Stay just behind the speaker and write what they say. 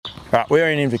Right,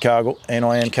 we're in Invercargill, and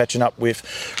I am catching up with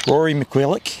Rory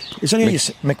MciLwrick. Is it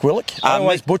MciLwrick? I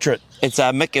always butcher it. It's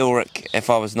McIlwrick. If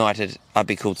I was knighted, I'd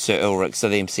be called Sir Ilrick. So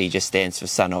the MC just stands for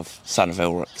son of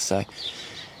Ilrick. So,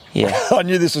 yeah. I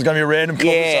knew this was going to be a random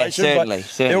conversation. Yeah,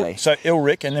 certainly. So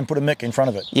Ilrick, and then put a Mick in front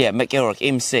of it. Yeah, McIlwrick,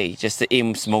 MC, just the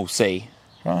M small c.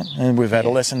 Right, and we've had a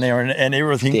lesson there and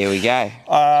everything. There we go.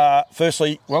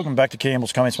 Firstly, welcome back to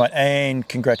Campbell's Comments, mate, and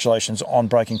congratulations on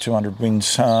breaking 200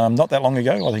 wins not that long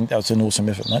ago. I think that was an awesome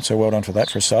effort, mate, so well done for that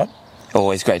for a start.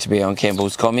 Always great to be on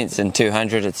Campbell's Comments, and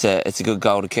 200, it's a good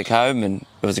goal to kick home, and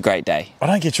it was a great day. I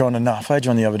don't get you on enough. I had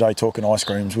you on the other day talking ice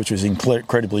creams, which was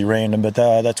incredibly random, but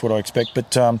that's what I expect.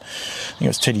 But I think it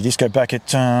was Teddy Disco back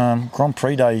at Grand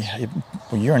Prix Day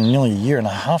nearly a year and a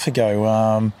half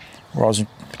ago, where I was...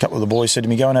 A couple of the boys said to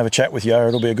me, go and have a chat with you,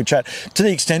 it'll be a good chat. To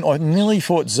the extent I nearly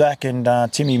thought Zach and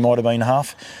Timmy might have been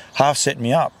half setting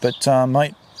me up. But,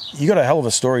 mate, you got a hell of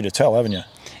a story to tell, haven't you?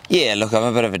 Yeah, look, I'm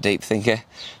a bit of a deep thinker.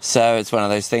 So it's one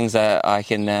of those things that I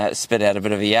can spit out a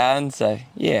bit of a yarn. So,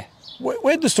 yeah.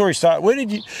 Where did the story start? Where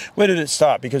did it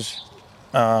start? Because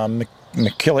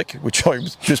MciLwrick, which I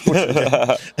just butchered,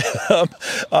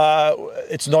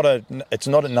 it's not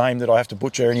a name that I have to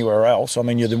butcher anywhere else. I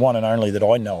mean, you're the one and only that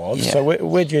I know of. Yeah. So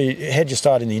how'd you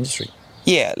start in the industry?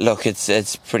 Yeah, look,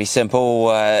 it's pretty simple.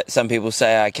 Some people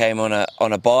say I came on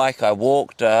a bike, I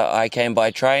walked, I came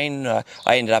by train. I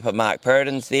ended up at Mark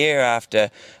Purden's there after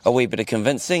a wee bit of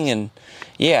convincing, and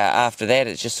yeah, after that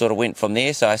it just sort of went from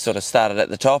there. So I sort of started at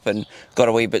the top and got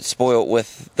a wee bit spoilt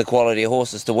with the quality of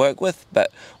horses to work with,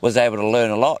 but was able to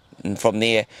learn a lot. And from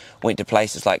there, went to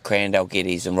places like Crandall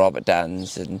Geddes and Robert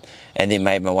Dunn's, and then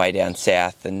made my way down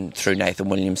south and through Nathan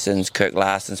Williamson's, Kirk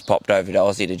Larson's, popped over to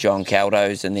Aussie to John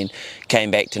Caldo's, and then came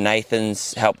back to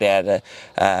Nathan's, helped out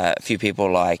a few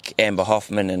people like Amber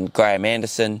Hoffman and Graham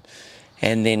Anderson,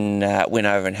 and then went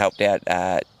over and helped out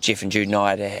Jeff and Jude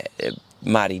Knight,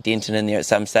 Marty Denton in there at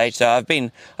some stage. So I've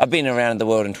been around the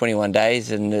world in 21 days,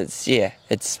 and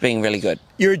it's been really good.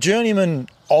 You're a journeyman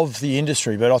of the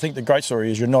industry, but I think the great story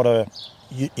is you're not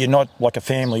like a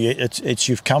family. It's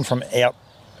you've come from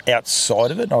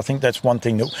outside of it. And I think that's one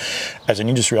thing that, as an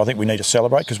industry, I think we need to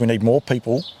celebrate, because we need more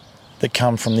people that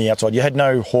come from the outside. You had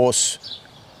no horse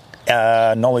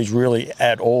knowledge really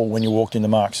at all when you walked in the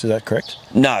marks. Is that correct?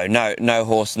 No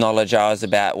horse knowledge. I was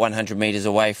about 100 metres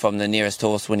away from the nearest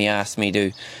horse when he asked me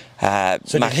to.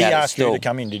 So did he ask you to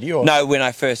come in? Did you? Or? No, when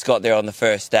I first got there on the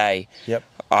first day. Yep.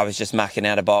 I was just mucking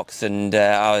out a box, and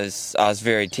I was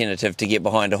very tentative to get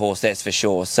behind a horse, that's for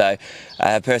sure. So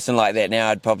a person like that now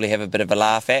I'd probably have a bit of a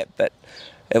laugh at, but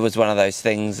it was one of those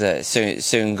things that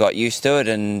soon got used to it,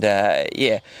 and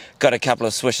got a couple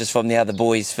of swishes from the other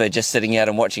boys for just sitting out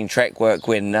and watching track work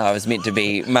when I was meant to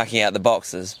be mucking out the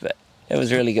boxes, but it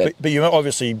was really good. But you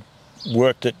obviously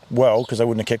worked it well, because they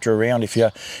wouldn't have kept you around if you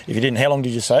didn't. How long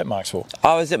did you stay at Marks for?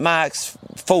 I was at Marks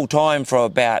full time for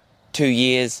about 2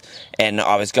 years, and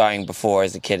I was going before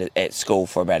as a kid at school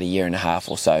for about a year and a half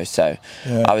or so. So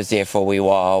yeah. I was there for a wee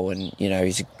while, and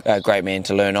he's a great man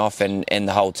to learn off, and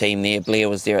the whole team there. Blair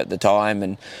was there at the time,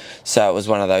 and so it was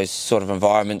one of those sort of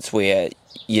environments where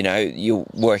you're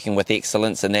working with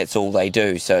excellence, and that's all they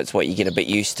do. So it's what you get a bit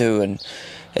used to, and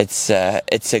it's a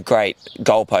great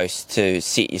goalpost to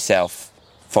set yourself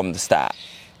from the start.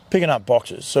 Picking up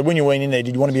boxes. So when you went in there,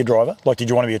 did you want to be a driver? Like, did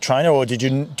you want to be a trainer, or did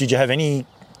you have any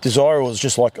desire, or was it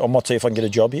just like, I might see if I can get a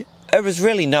job here? It was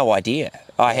really no idea.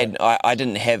 I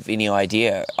didn't have any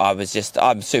idea.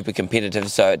 I'm super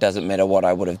competitive, so it doesn't matter what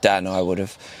I would have done. I would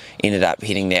have ended up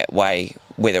heading that way,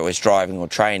 whether it was driving or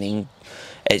training.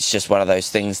 It's just one of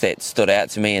those things that stood out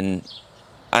to me, and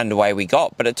underway we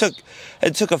got. But it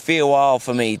took a fair while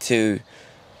for me to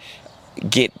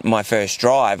get my first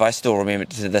drive. I still remember it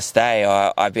to this day.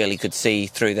 I barely could see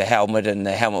through the helmet, and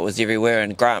the helmet was everywhere.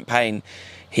 And Grant Payne,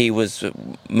 he was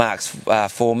Mark's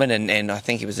foreman, and I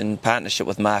think he was in partnership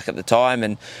with Mark at the time,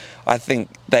 and I think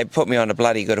they put me on a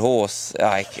bloody good horse.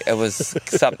 Like, it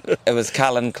was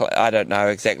Cullen, I don't know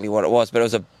exactly what it was, but it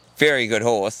was a very good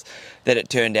horse that it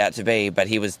turned out to be, but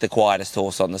he was the quietest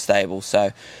horse on the stable, so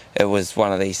it was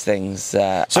one of these things.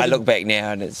 I look back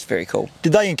now and it's very cool.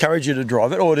 Did they encourage you to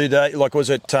drive it, or did they, was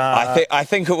it... I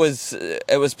think it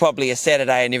was probably a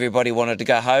Saturday and everybody wanted to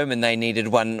go home, and they needed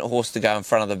one horse to go in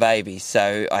front of the baby,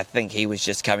 so I think he was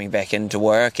just coming back into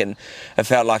work, and it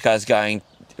felt like I was going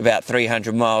about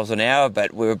 300 miles an hour,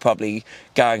 but we were probably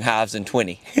going halves and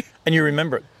 20. And you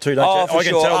remember it too, don't Oh, you? for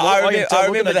sure. I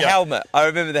remember the you. helmet. I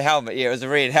remember the helmet. Yeah, it was a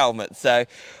red helmet. So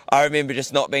I remember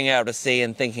just not being able to see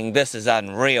and thinking, this is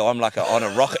unreal. I'm like on a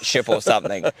rocket ship or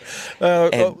something. That's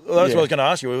what I was going to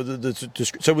ask you.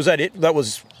 So was that it? That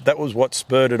was what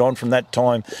spurred it on from that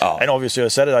time. Oh. And obviously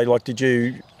on Saturday, like, did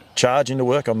you charge into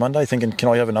work on Monday thinking, can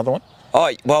I have another one? Oh,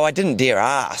 well, I didn't dare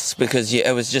ask because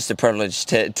it was just a privilege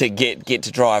to get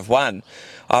to drive one.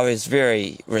 I was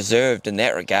very reserved in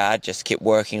that regard, just kept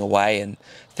working away and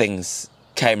things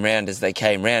came round as they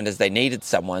came round as they needed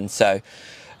someone. So,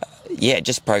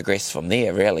 just progressed from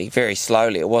there, really, very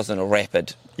slowly. It wasn't a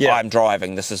rapid, I'm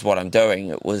driving, this is what I'm doing.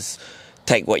 It was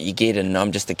take what you get and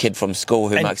I'm just a kid from school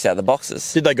who mucks out the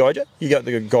boxes. Did they guide you? You got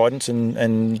the guidance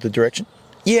and the direction?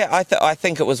 Yeah, I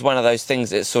think it was one of those things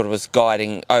that sort of was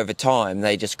guiding over time.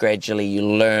 They just gradually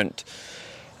learnt.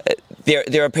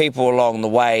 There are people along the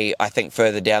way, I think,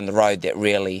 further down the road that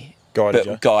really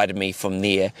guided me from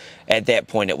there. At that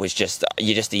point, it was just,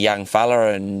 you're just a young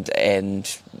fella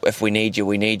and if we need you,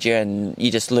 we need you, and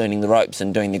you're just learning the ropes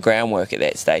and doing the groundwork at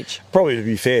that stage. Probably, to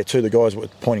be fair, too, the guys were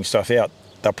pointing stuff out.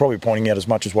 They're probably pointing out as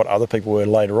much as what other people were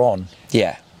later on.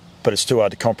 Yeah. But it's too hard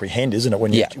to comprehend, isn't it?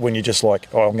 When you're just like,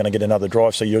 oh, I'm going to get another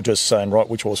drive. So you're just saying, right,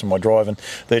 which horse am I driving?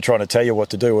 They're trying to tell you what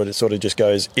to do, and it sort of just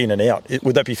goes in and out.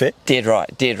 Would that be fair? Dead right.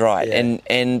 Yeah.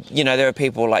 And there are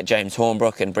people like James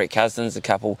Hornbrook and Brett Cousins, a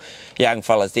couple young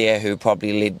fellas there who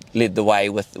probably led the way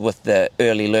with the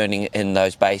early learning in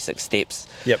those basic steps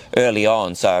early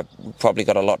on. So I probably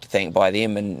got a lot to thank by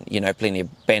them, and plenty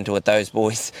of banter with those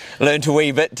boys. Learned a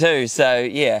wee bit too. So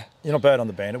yeah, you're not bad on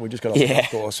the banter. We just got off the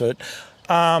course.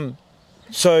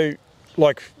 So,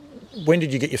 like, when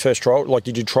did you get your first trial? Like,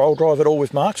 did you trial drive at all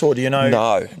with Marks, or do you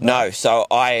know? No. So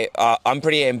I'm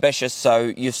pretty ambitious.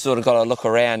 So you've sort of got to look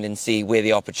around and see where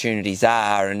the opportunities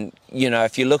are. And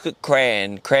if you look at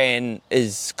Cran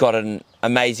has got an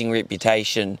amazing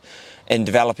reputation in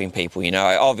developing people.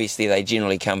 Obviously they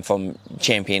generally come from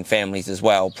champion families as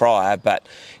well prior, but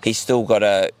he's still got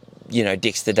a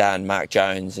Dexter Dunn, Mark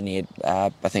Jones, and he had,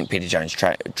 I think Peter Jones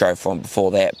drove for him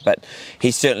before that. But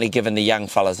he's certainly given the young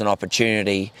fellas an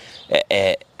opportunity,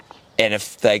 and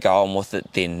if they go on with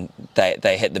it, then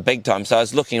they hit the big time. So I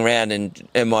was looking around and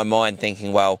in my mind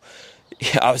thinking, well,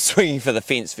 I was swinging for the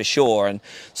fence for sure, and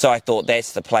so I thought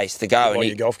that's the place to go. Like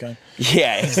your golf game?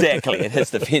 Yeah, exactly. It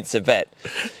hits the fence a bit.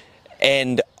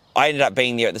 And I ended up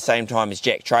being there at the same time as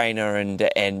Jack Trainer, and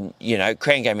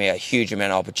Cran gave me a huge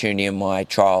amount of opportunity in my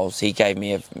trials. He gave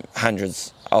me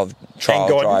hundreds of trial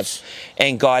drives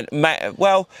and guide.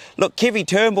 Well, look, Kevy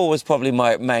Turnbull was probably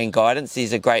my main guidance.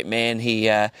 He's a great man. He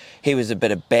was a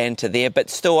bit of banter there, but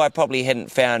still, I probably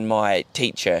hadn't found my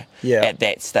teacher at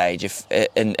that stage,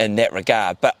 in that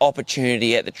regard. But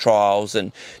opportunity at the trials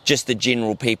and just the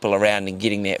general people around and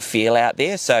getting that feel out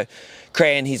there. So,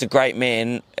 Cran, he's a great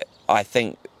man, I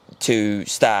think, to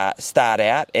start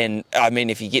out, and I mean,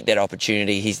 if you get that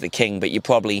opportunity, he's the king, but you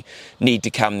probably need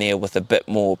to come there with a bit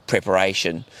more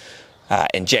preparation.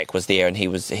 And Jack was there, and he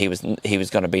was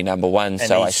going to be number one. And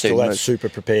so he's still that super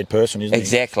prepared person, isn't he?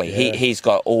 Exactly. Yeah. He's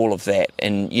got all of that,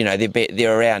 and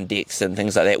they're around decks and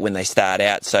things like that when they start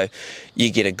out. So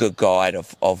you get a good guide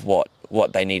of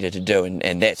what they needed to do,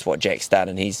 and that's what Jack's done,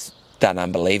 and he's done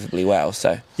unbelievably well.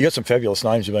 So you got some fabulous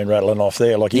names you've been rattling off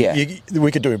there. Like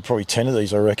we could do probably 10 of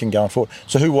these, I reckon, going forward.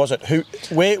 So who was it?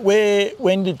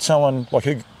 When did someone, like,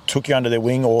 who took you under their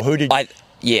wing, or who did?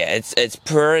 It's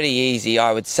pretty easy,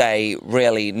 I would say.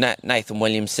 Really, Nathan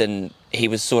Williamson, he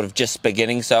was sort of just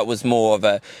beginning, so it was more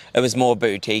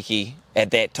boutique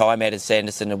at that time. Adam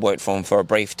Sanderson had worked for him for a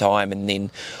brief time, and then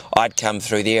I'd come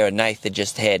through there, and Nathan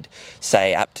just had,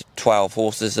 say, up to 12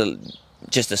 horses.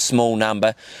 Just a small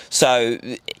number. So,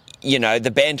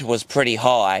 the banter was pretty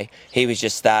high. He was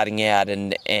just starting out,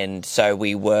 and so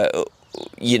we were,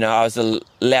 I was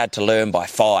allowed to learn by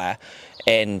fire.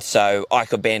 And so I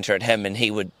could banter at him, and he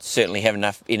would certainly have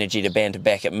enough energy to banter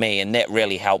back at me, and that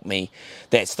really helped me.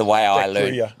 That's the way I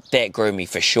learned. That grew me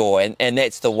for sure. And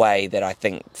that's the way that I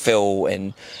think Phil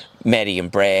and Maddie and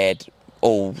Brad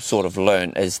all sort of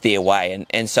learnt, is their way.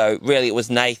 And so really it was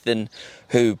Nathan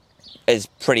who is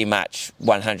pretty much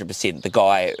 100% the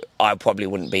guy. I probably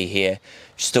wouldn't be here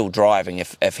still driving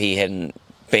if he hadn't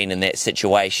been in that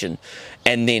situation.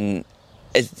 And then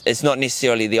it's not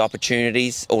necessarily the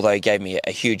opportunities, although he gave me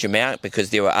a huge amount, because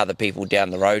there were other people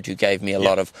down the road who gave me a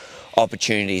lot of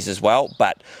opportunities as well.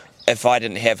 But if I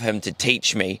didn't have him to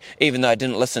teach me, even though I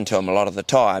didn't listen to him a lot of the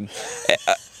time,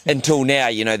 until now,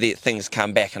 the things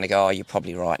come back and I go, oh, you're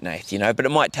probably right, Nath, but it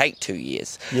might take 2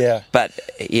 years. Yeah. But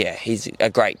he's a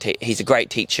great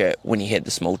teacher when you had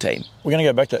the small team. We're going to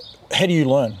go back to, how do you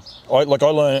learn? I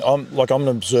learn. I'm an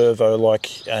observer.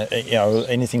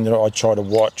 Anything that I try to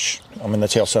watch. I mean,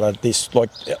 that's how I started this.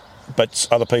 But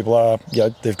other people are.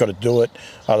 They've got to do it.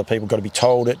 Other people got to be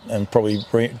told it. And probably,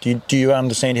 do you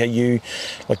understand how you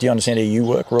do you understand how you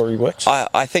work? Rory works.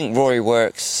 I think Rory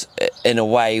works in a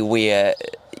way where,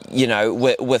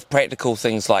 with practical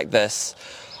things like this,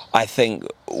 I think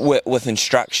with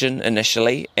instruction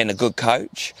initially and a good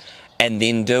coach, and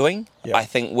then doing. Yep. I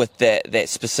think with that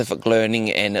specific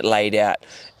learning and it laid out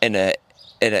in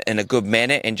a good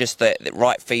manner and just the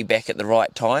right feedback at the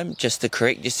right time, just to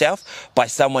correct yourself by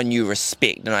someone you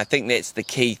respect. And I think that's the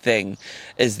key thing,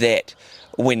 is that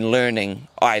when learning,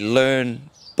 I learn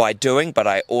by doing, but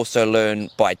I also learn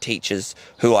by teachers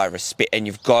who I respect, and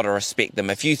you've got to respect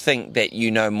them. If you think that you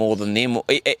know more than them,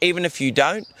 even if you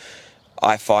don't,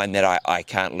 I find that I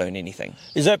can't learn anything.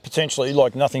 Is that potentially,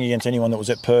 nothing against anyone that was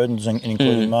at Purdon's,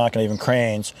 including Mark and even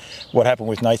Crans, what happened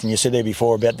with Nathan? You said there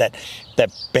before about that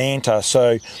banter.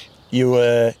 So you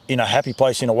were in a happy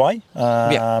place in a way,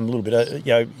 a little bit.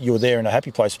 You were there in a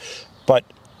happy place, but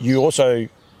you also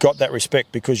got that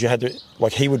respect because you had to,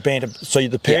 he would banter. So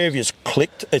the pair of yous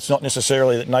clicked. It's not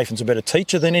necessarily that Nathan's a better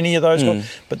teacher than any of those guys,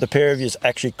 but the pair of yous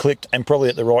actually clicked, and probably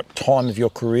at the right time of your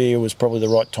career was probably the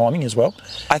right timing as well.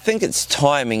 I think it's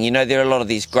timing. There are a lot of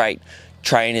these great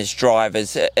trainers,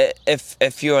 drivers.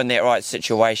 If you're in that right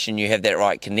situation, you have that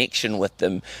right connection with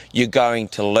them, you're going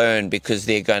to learn because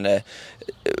they're going to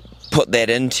put that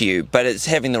into you. But it's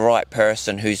having the right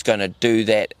person who's going to do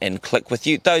that and click with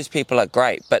you. Those people are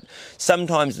great, but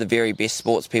sometimes the very best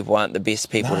sports people aren't the best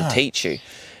people to teach you.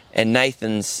 And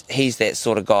he's that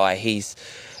sort of guy. He's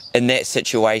in that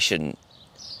situation.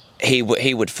 He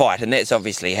would fight, and that's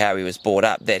obviously how he was brought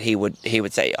up. That he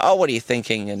would say, "Oh, what are you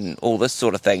thinking?" and all this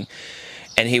sort of thing.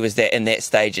 And he was in that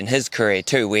stage in his career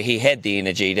too, where he had the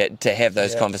energy to have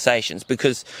those conversations,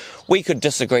 because we could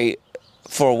disagree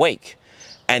for a week.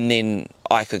 And then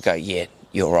I could go, yeah,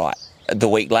 you're right. The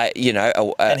week later,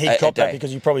 and he copped that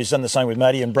because you've probably done the same with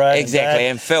Matty and Brad. Exactly,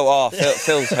 and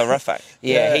Phil's horrific.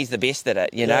 Yeah, he's the best at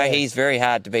it. He's very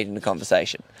hard to beat in a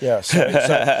conversation. Yeah,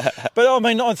 but I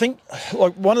mean, I think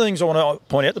one of the things I want to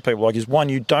point out to people is, one,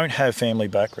 you don't have family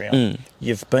background.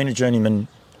 You've been a journeyman,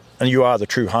 and you are the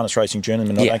true harness racing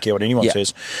journeyman. I don't care what anyone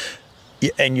says.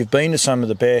 And you've been to some of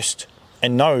the best.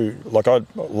 And I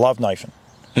love Nathan.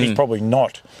 He's probably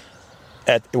not.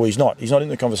 He's not in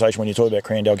the conversation when you talk about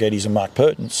Crandall Geddes and Mark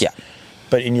Purtons. Yeah.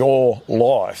 But in your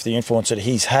life, the influence that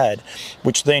he's had,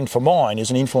 which then for mine is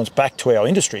an influence back to our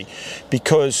industry,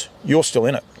 because you're still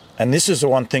in it. And this is the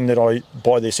one thing that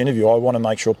by this interview, I want to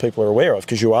make sure people are aware of,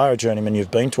 because you are a journeyman,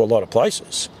 you've been to a lot of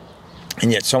places.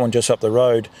 And yet someone just up the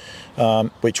road,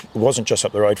 which wasn't just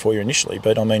up the road for you initially,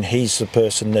 but I mean, he's the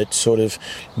person that sort of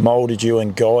moulded you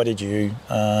and guided you,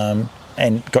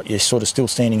 and got you sort of still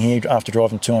standing here after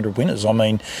driving 200 winners. I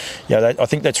mean, I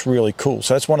think that's really cool.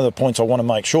 So that's one of the points I want to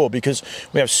make sure, because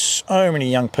we have so many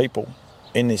young people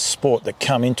in this sport that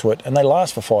come into it and they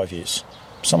last for 5 years.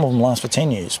 Some of them last for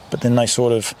 10 years, but then they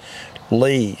sort of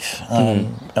leave.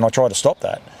 And I try to stop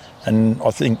that. And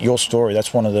I think your story,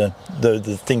 that's one of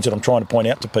the things that I'm trying to point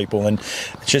out to people. And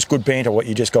it's just good banter what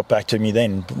you just got back to me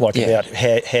then, about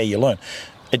how you learn.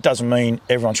 It doesn't mean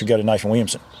everyone should go to Nathan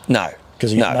Williamson. No.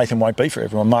 Because Nathan won't be for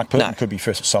everyone. Mark Purton could be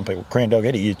for some people. Crandall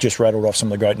Geddes, you just rattled off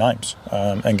some of the great names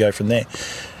and go from there.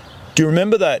 Do you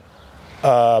remember that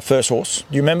first horse?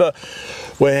 Do you remember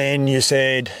when you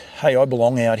said, hey, I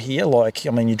belong out here?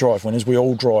 You drive winners. We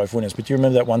all drive winners. But do you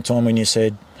remember that one time when you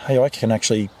said, hey, I can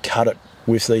actually cut it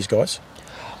with these guys?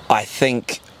 I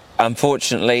think,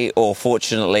 unfortunately or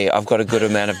fortunately, I've got a good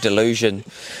amount of delusion.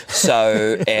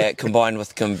 So combined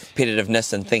with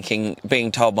competitiveness and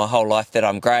being told my whole life that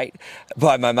I'm great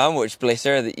by my mum, which, bless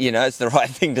her, it's the right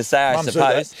thing to say, I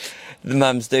suppose. The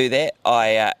mums do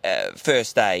that.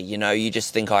 First day, you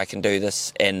just think I can do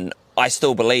this, and I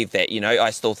still believe that, I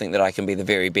still think that I can be the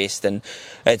very best, and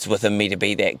it's within me to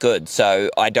be that good. So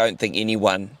I don't think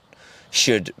anyone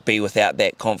should be without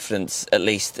that confidence, at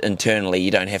least internally.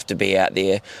 You don't have to be out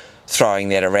there throwing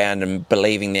that around and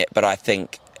believing that. But I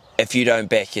think if you don't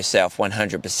back yourself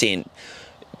 100%,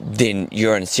 then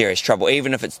you're in serious trouble.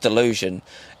 Even if it's delusion,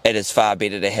 it is far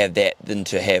better to have that than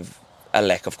to have a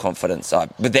lack of confidence.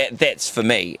 But that's for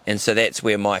me, and so that's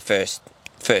where my first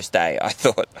day, I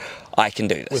thought, I can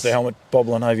do this. With the helmet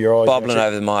bobbling over your eyes. Bobbling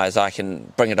over my eyes, I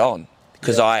can bring it on,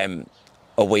 because I am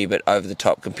a wee bit over the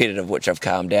top competitive, which I've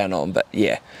calmed down on. But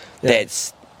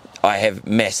I have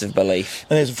massive belief.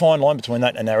 And there's a fine line between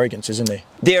that and arrogance, isn't there?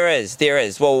 There is.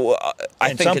 Well,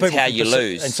 I think it's how you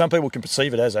lose. And some people can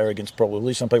perceive it as arrogance,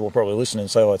 probably. Some people probably listen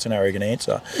and say, oh, it's an arrogant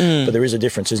answer. But there is a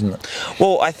difference, isn't it?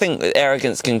 Well, I think that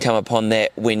arrogance can come upon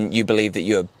that when you believe that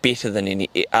you're better than any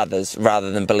others,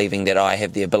 rather than believing that I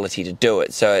have the ability to do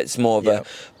it. So it's more of a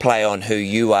play on who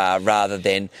you are rather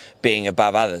than being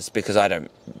above others, because I don't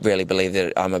really believe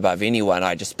that I'm above anyone.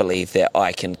 I just believe that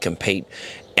I can compete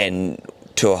and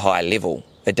to a high level.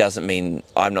 It doesn't mean,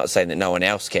 I'm not saying that no one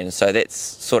else can. So that's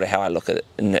sort of how I look at it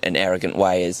in an arrogant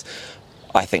way, is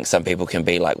I think some people can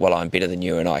be like, well, I'm better than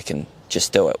you and I can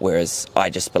just do it, whereas I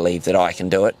just believe that I can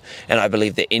do it, and I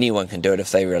believe that anyone can do it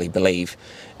if they really believe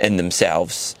in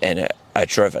themselves and are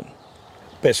driven.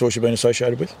 Best horse you've been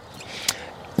associated with?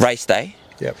 Race day?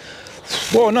 Yep.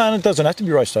 Well, no, it doesn't have to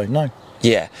be race day, no.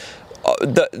 Yeah.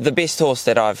 The best horse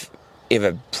that I've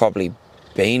ever probably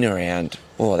been around,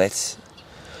 that's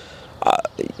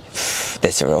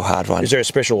a real hard one. Is there a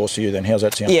special horse to you then? How's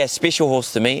that sound? Yeah, special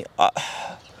horse to me. I've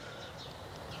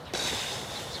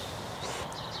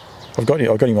got you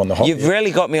on the hop. You've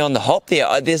really got me on the hop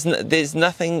there. There's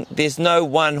no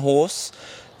one horse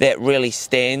that really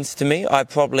stands to me. I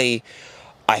probably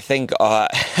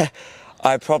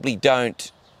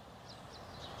don't.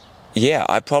 Yeah,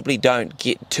 I probably don't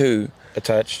get too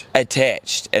attached,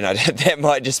 and that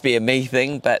might just be a me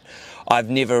thing. But I've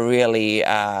never really.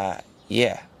 I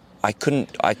couldn't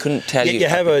tell you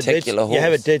a particular horse. You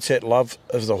have a dead set love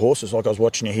of the horses. Like I was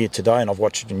watching you here today, and I've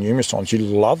watched you numerous times. You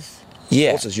love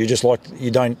horses. You just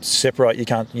you don't separate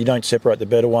the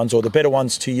better ones, or the better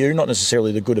ones to you, not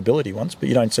necessarily the good ability ones, but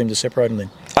you don't seem to separate them then.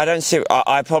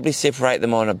 I probably separate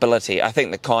them on ability. I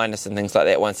think the kindness and things like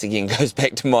that, once again, goes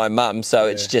back to my mum, so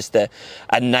it's just a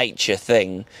nature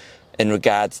thing in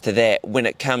regards to that. When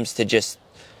it comes to just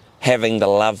having the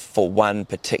love for one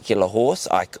particular horse,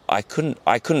 I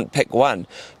couldn't pick one.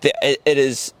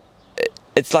 It's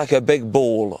like a big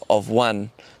ball of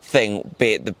one thing,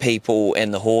 be it the people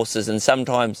and the horses, and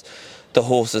sometimes the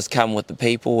horses come with the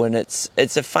people, and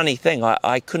it's a funny thing.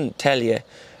 I couldn't tell you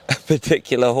a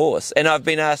particular horse, and I've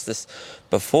been asked this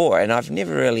before, and I've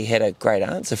never really had a great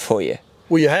answer for you.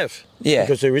 Well, you have, yeah,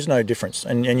 because there is no difference,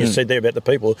 and you said there about the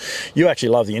people. You actually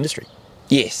love the industry.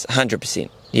 Yes, 100%.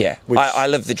 Yeah, I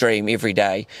live the dream every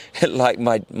day. Like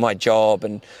my job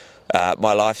and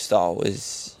my lifestyle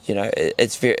is,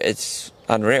 it's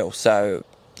unreal. So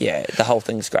yeah, the whole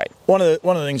thing's great. One of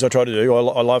the things I try to do,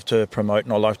 I love to promote,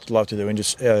 and I love to do, and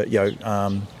just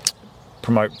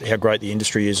promote how great the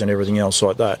industry is and everything else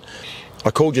like that.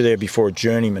 I called you there before a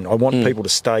journeyman. I want people to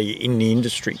stay in the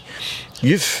industry.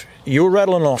 You're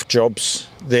rattling off jobs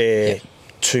there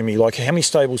to me. Like, how many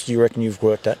stables do you reckon you've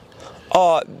worked at?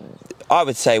 Oh, I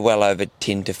would say well over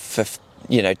 10 to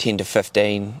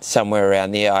 15, somewhere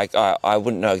around there. I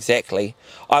wouldn't know exactly.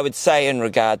 I would say in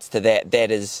regards to that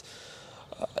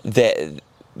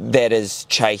is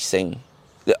chasing.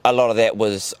 A lot of that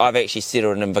was, I've actually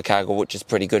settled in Invercargill, which is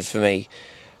pretty good for me,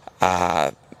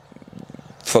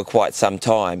 for quite some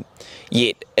time.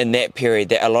 Yet in that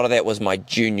period, a lot of that was my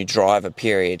junior driver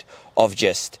period of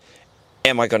just,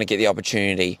 am I going to get the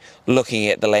opportunity, looking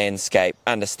at the landscape,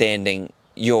 understanding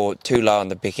you're too low on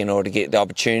the pecking order to get the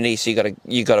opportunity, so you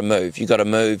got to move. It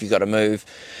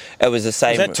was the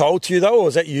same. Was that told to you though, or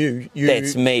was that you?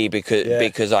 That's me,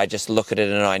 because I just look at it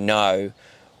and I know.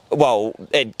 Well,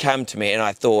 it came to me, and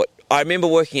I thought. I remember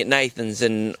working at Nathan's,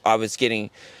 and I was getting,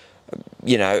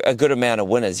 a good amount of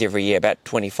winners every year, about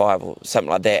 25 or something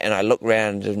like that. And I looked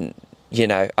around, and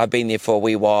I've been there for a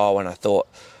wee while, and I thought,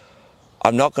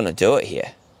 I'm not going to do it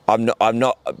here. I'm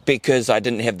not, because I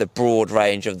didn't have the broad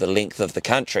range of the length of the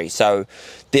country. So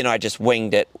then I just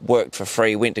winged it, worked for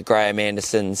free, went to Graham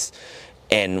Anderson's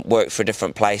and worked for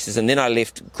different places. And then I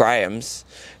left Graham's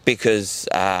because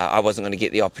I wasn't going to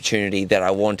get the opportunity that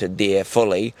I wanted there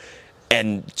fully,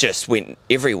 and just went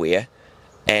everywhere.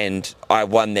 And I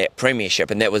won that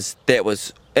premiership, and that was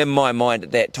in my mind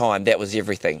at that time, that was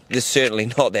everything. It's certainly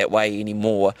not that way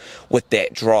anymore with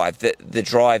that drive. The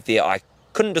drive there, I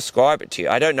couldn't describe it to you.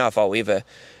 I don't know if I'll ever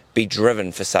be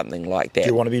driven for something like that. Do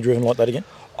you want to be driven like that again?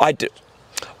 I do.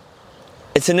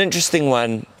 It's an interesting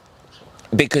one,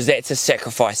 because that's a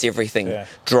sacrifice everything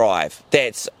drive.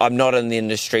 I'm not in the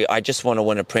industry. I just want to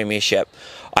win a premiership.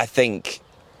 I think,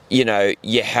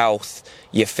 your health,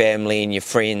 your family and your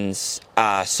friends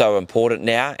are so important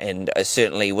now, and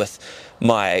certainly with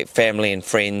my family and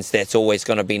friends, that's always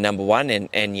going to be number one,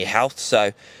 and your health.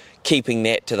 So keeping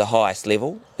that to the highest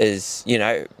level is,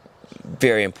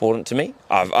 very important to me.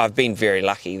 I've been very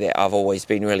lucky that I've always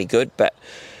been really good, but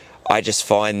I just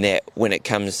find that when it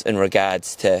comes in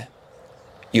regards to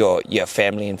your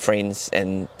family and friends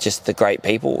and just the great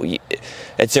people.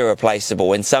 It's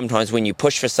irreplaceable. And sometimes when you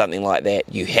push for something like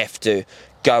that, you have to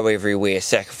go everywhere,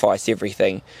 sacrifice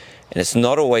everything. And it's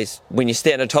not always, when you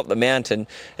stand atop the mountain,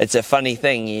 it's a funny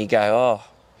thing. You go, oh,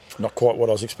 not quite what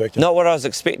I was expecting. Not what I was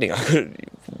expecting.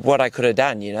 What I could have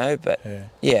done, but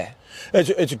yeah.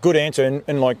 It's a good answer,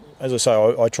 and like, as I say,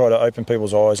 I try to open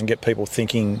people's eyes and get people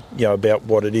thinking, about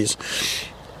what it is.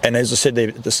 And as I said there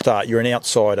at the start, you're an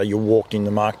outsider. You walked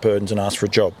into Mark Purdon's and asked for a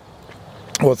job.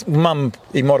 Well, Mum,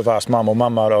 he might have asked Mum, or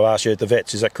Mum might have asked you at the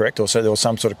vets. Is that correct? Or so there was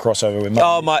some sort of crossover with Mum?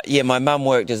 Oh, my mum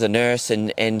worked as a nurse,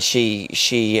 and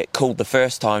she called the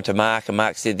first time to Mark, and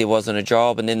Mark said there wasn't a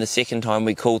job. And then the second time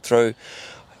we called through,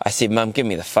 I said, Mum, give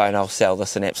me the phone, I'll sell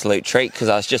this an absolute treat, because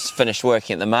I was just finished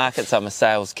working at the markets, I'm a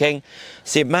sales king. I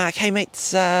said, Mark, hey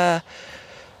mates, I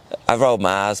rolled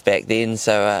my R's back then,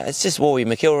 so it's just Rory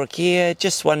MciLwrick here,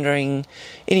 just wondering,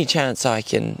 any chance I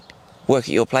can work at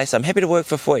your place? I'm happy to work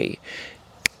for free.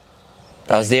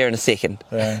 I was there in a second,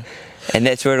 and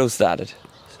that's where it all started.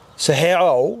 So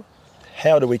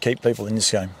how do we keep people in this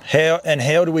game? How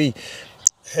do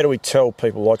we tell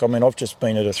people, like, I mean, I've just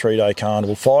been at a 3-day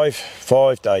carnival,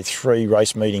 five-day, 3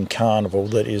 race meeting carnival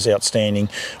that is outstanding.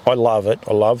 I love it.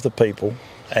 I love the people,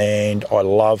 and I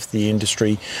love the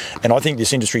industry. And I think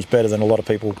this industry is better than a lot of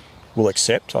people will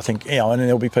accept. I think, and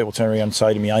there'll be people turning around and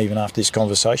say to me, even after this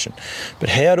conversation, but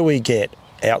how do we get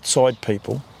outside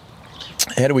people?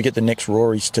 How do we get the next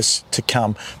Rorys to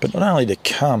come? But not only to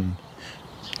come,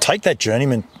 take that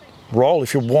journeyman role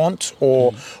if you want,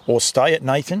 or stay at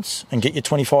Nathan's and get your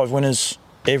 25 winners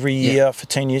every year for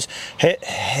 10 years.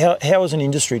 How as an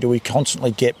industry do we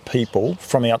constantly get people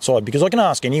from outside? Because I can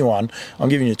ask anyone, I'm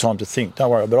giving you time to think, don't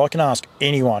worry, but I can ask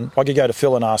anyone. I could go to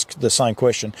Phil and ask the same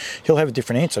question. He'll have a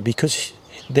different answer, because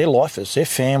they're lifers, they're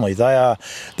family, they are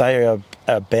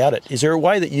about it. Is there a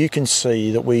way that you can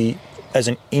see that we, as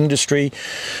an industry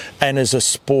and as a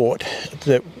sport,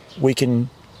 that we can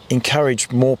encourage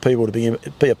more people to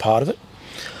be a part of it?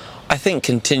 I think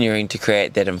continuing to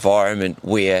create that environment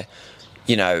where,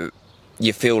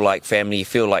 you feel like family, you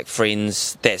feel like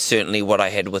friends. That's certainly what I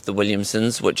had with the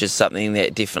Williamsons, which is something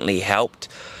that definitely helped.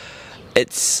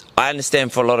 I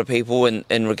understand for a lot of people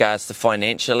in regards to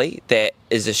financially, that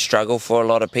is a struggle for a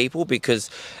lot of people, because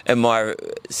in my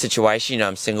situation,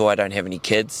 I'm single, I don't have any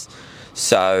kids.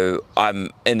 So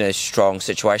I'm in a strong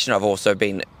situation. I've also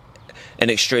been an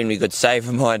extremely good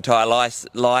saver my entire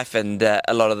life, and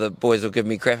a lot of the boys will give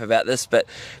me crap about this, but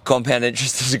compound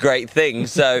interest is a great thing.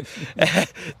 So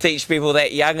teach people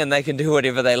that young and they can do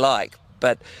whatever they like.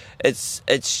 But it's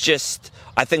just,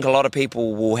 I think a lot of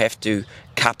people will have to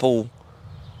couple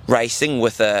racing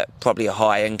with probably a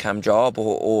high income job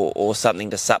or something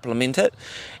to supplement it.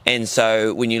 And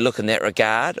so when you look in that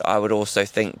regard, I would also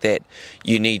think that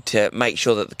you need to make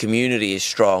sure that the community is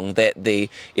strong, that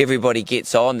everybody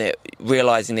gets on, that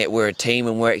realising that we're a team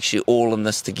and we're actually all in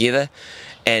this together,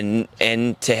 and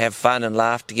to have fun and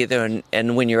laugh together.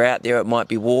 And when you're out there, it might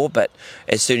be war, but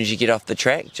as soon as you get off the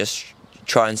track, just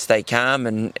try and stay calm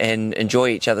and enjoy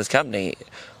each other's company.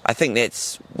 I think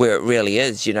that's where it really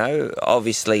is,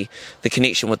 Obviously, the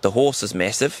connection with the horse is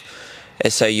massive,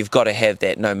 so you've got to have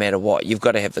that no matter what. You've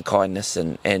got to have the kindness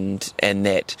and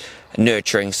that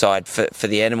nurturing side for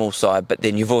the animal side, but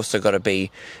then you've also got to be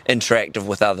interactive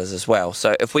with others as well.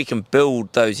 So if we can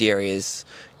build those areas,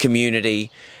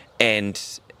 community, and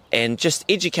just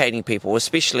educating people,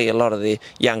 especially a lot of the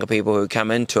younger people who come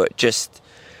into it, just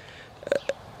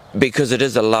because it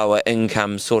is a lower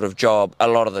income sort of job a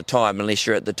lot of the time, unless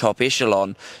you're at the top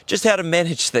echelon, just how to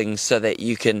manage things so that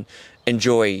you can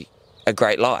enjoy a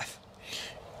great life.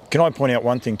 Can I point out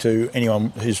one thing to anyone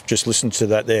who's just listened to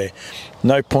that there?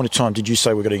 No point of time did you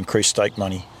say we're going to increase stake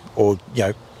money or,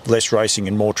 less racing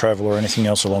and more travel or anything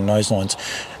else along those lines.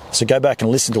 So go back and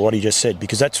listen to what he just said,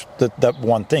 because that's that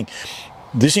one thing.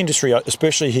 This industry,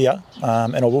 especially here,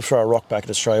 and I will throw a rock back at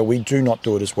Australia, we do not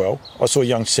do it as well. I saw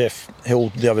young Seth Hill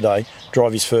the other day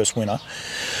drive his first winner.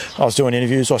 I was doing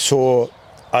interviews. I saw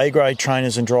A-grade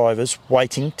trainers and drivers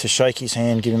waiting to shake his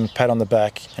hand, give him a pat on the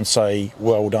back and say,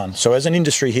 well done. So as an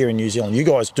industry here in New Zealand, you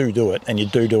guys do it, and you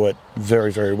do it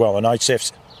very, very well. I know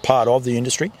Seth's part of the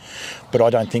industry, but I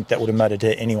don't think that would have mattered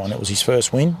to anyone. It was his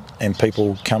first win, and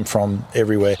people come from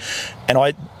everywhere.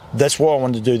 And that's why I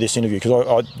wanted to do this interview,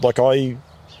 because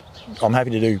I'm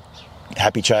happy to do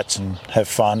happy chats and have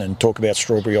fun and talk about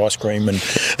strawberry ice cream and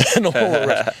all the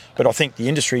rest. But I think the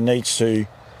industry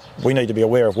we need to be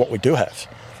aware of what we do have.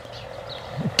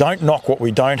 Don't knock what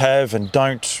we don't have, and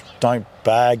don't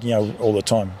bag, all the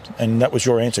time. And that was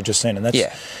your answer just then. And that's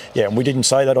and we didn't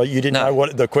say that. You didn't know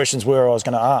what the questions were I was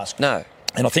going to ask. No.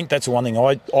 And I think that's the one thing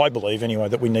I believe anyway,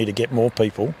 that we need to get more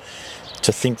people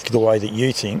to think the way that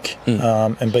you think,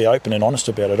 and be open and honest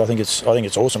about it. I think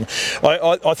it's awesome.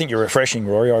 I think you're refreshing,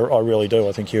 Rory. I really do.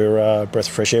 I think you're a breath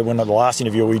of fresh air. When the last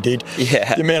interview we did,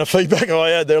 the amount of feedback I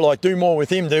had, they're like, do more with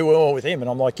him, and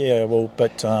I'm like, yeah, well,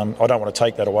 but I don't want to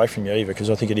take that away from you either, because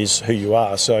I think it is who you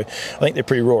are. So I think they're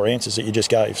pretty raw answers that you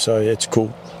just gave. So it's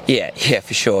cool. Yeah,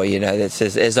 for sure. You know, that's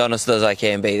as honest as I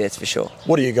can be. That's for sure.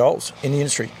 What are your goals in the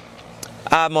industry?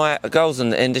 My goals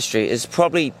in the industry is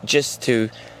probably just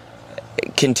to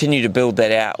continue to build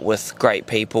that out with great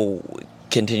people,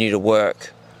 continue to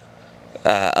work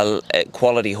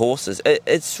quality horses.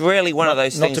 It's really one of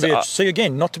those things. Not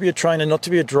to be a trainer, not to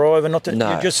be a driver,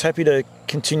 you're just happy to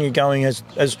continue going as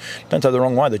don't take the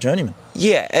wrong way, the journeyman.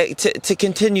 Yeah, to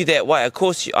continue that way. Of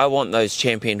course, I want those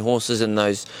champion horses and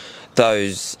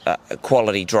those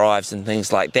quality drives and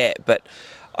things like that. But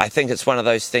I think it's one of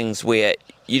those things where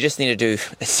you just need to do.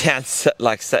 It sounds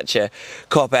like such a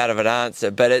cop out of an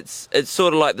answer, but it's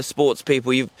sort of like the sports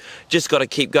people. You've just got to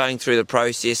keep going through the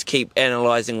process, keep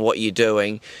analysing what you're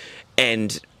doing,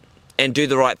 and do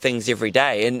the right things every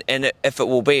day. And if it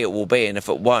will be, it will be, and if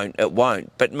it won't, it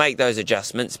won't. But make those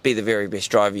adjustments. Be the very best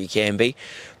driver you can be.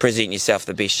 Present yourself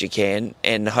the best you can,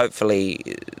 and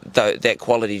hopefully that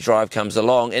quality drive comes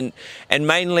along. And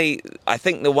mainly, I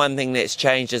think the one thing that's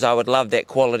changed is I would love that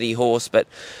quality horse, but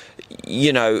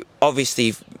you know,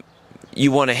 obviously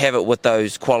you want to have it with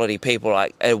those quality people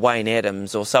like Wayne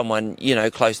Adams or someone, you know,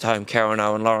 close to home,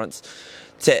 Carano and Lawrence.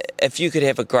 If you could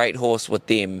have a great horse with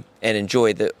them and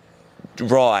enjoy the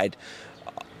ride,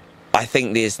 I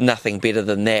think there's nothing better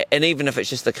than that. And even if it's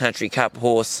just a country cup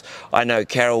horse, I know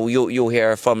Carol, you'll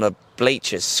hear her from the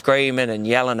bleachers screaming and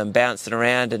yelling and bouncing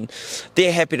around, and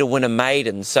they're happy to win a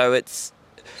maiden. So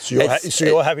So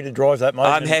you're happy to drive that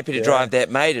maiden? I'm happy to drive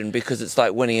that maiden because it's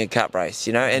like winning a cup race,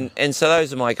 you know. And so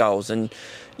those are my goals. And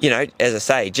you know, as I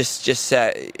say, just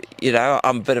you know,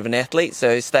 I'm a bit of an athlete,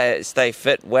 so stay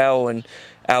fit, well, and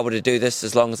able to do this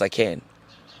as long as I can.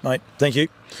 Mate, thank you.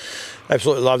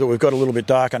 Absolutely loved it. We've got a little bit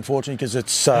dark, unfortunately, because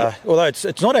it's although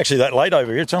it's not actually that late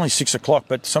over here. It's only 6 o'clock,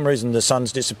 but for some reason the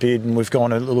sun's disappeared and we've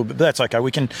gone a little bit. But that's okay.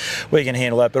 We can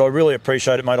handle that. But I really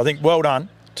appreciate it, mate. I think well done.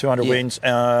 200 wins,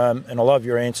 and I love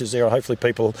your answers there. Hopefully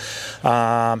people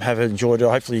have enjoyed it.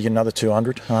 Hopefully you get another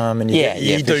 200. And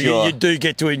you do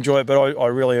get to enjoy it, but I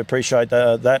really appreciate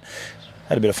that.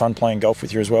 Had a bit of fun playing golf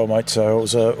with you as well, mate, so it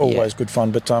was always good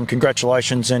fun. But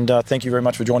congratulations, and thank you very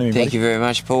much for joining me, Thank you very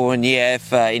much, Paul. And yeah,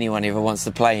 if anyone ever wants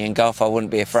to play in golf, I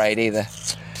wouldn't be afraid either.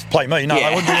 Play me? No,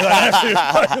 I wouldn't be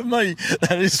that. Play me,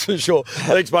 that is for sure.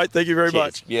 Thanks, mate. Thank you very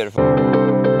much. Beautiful.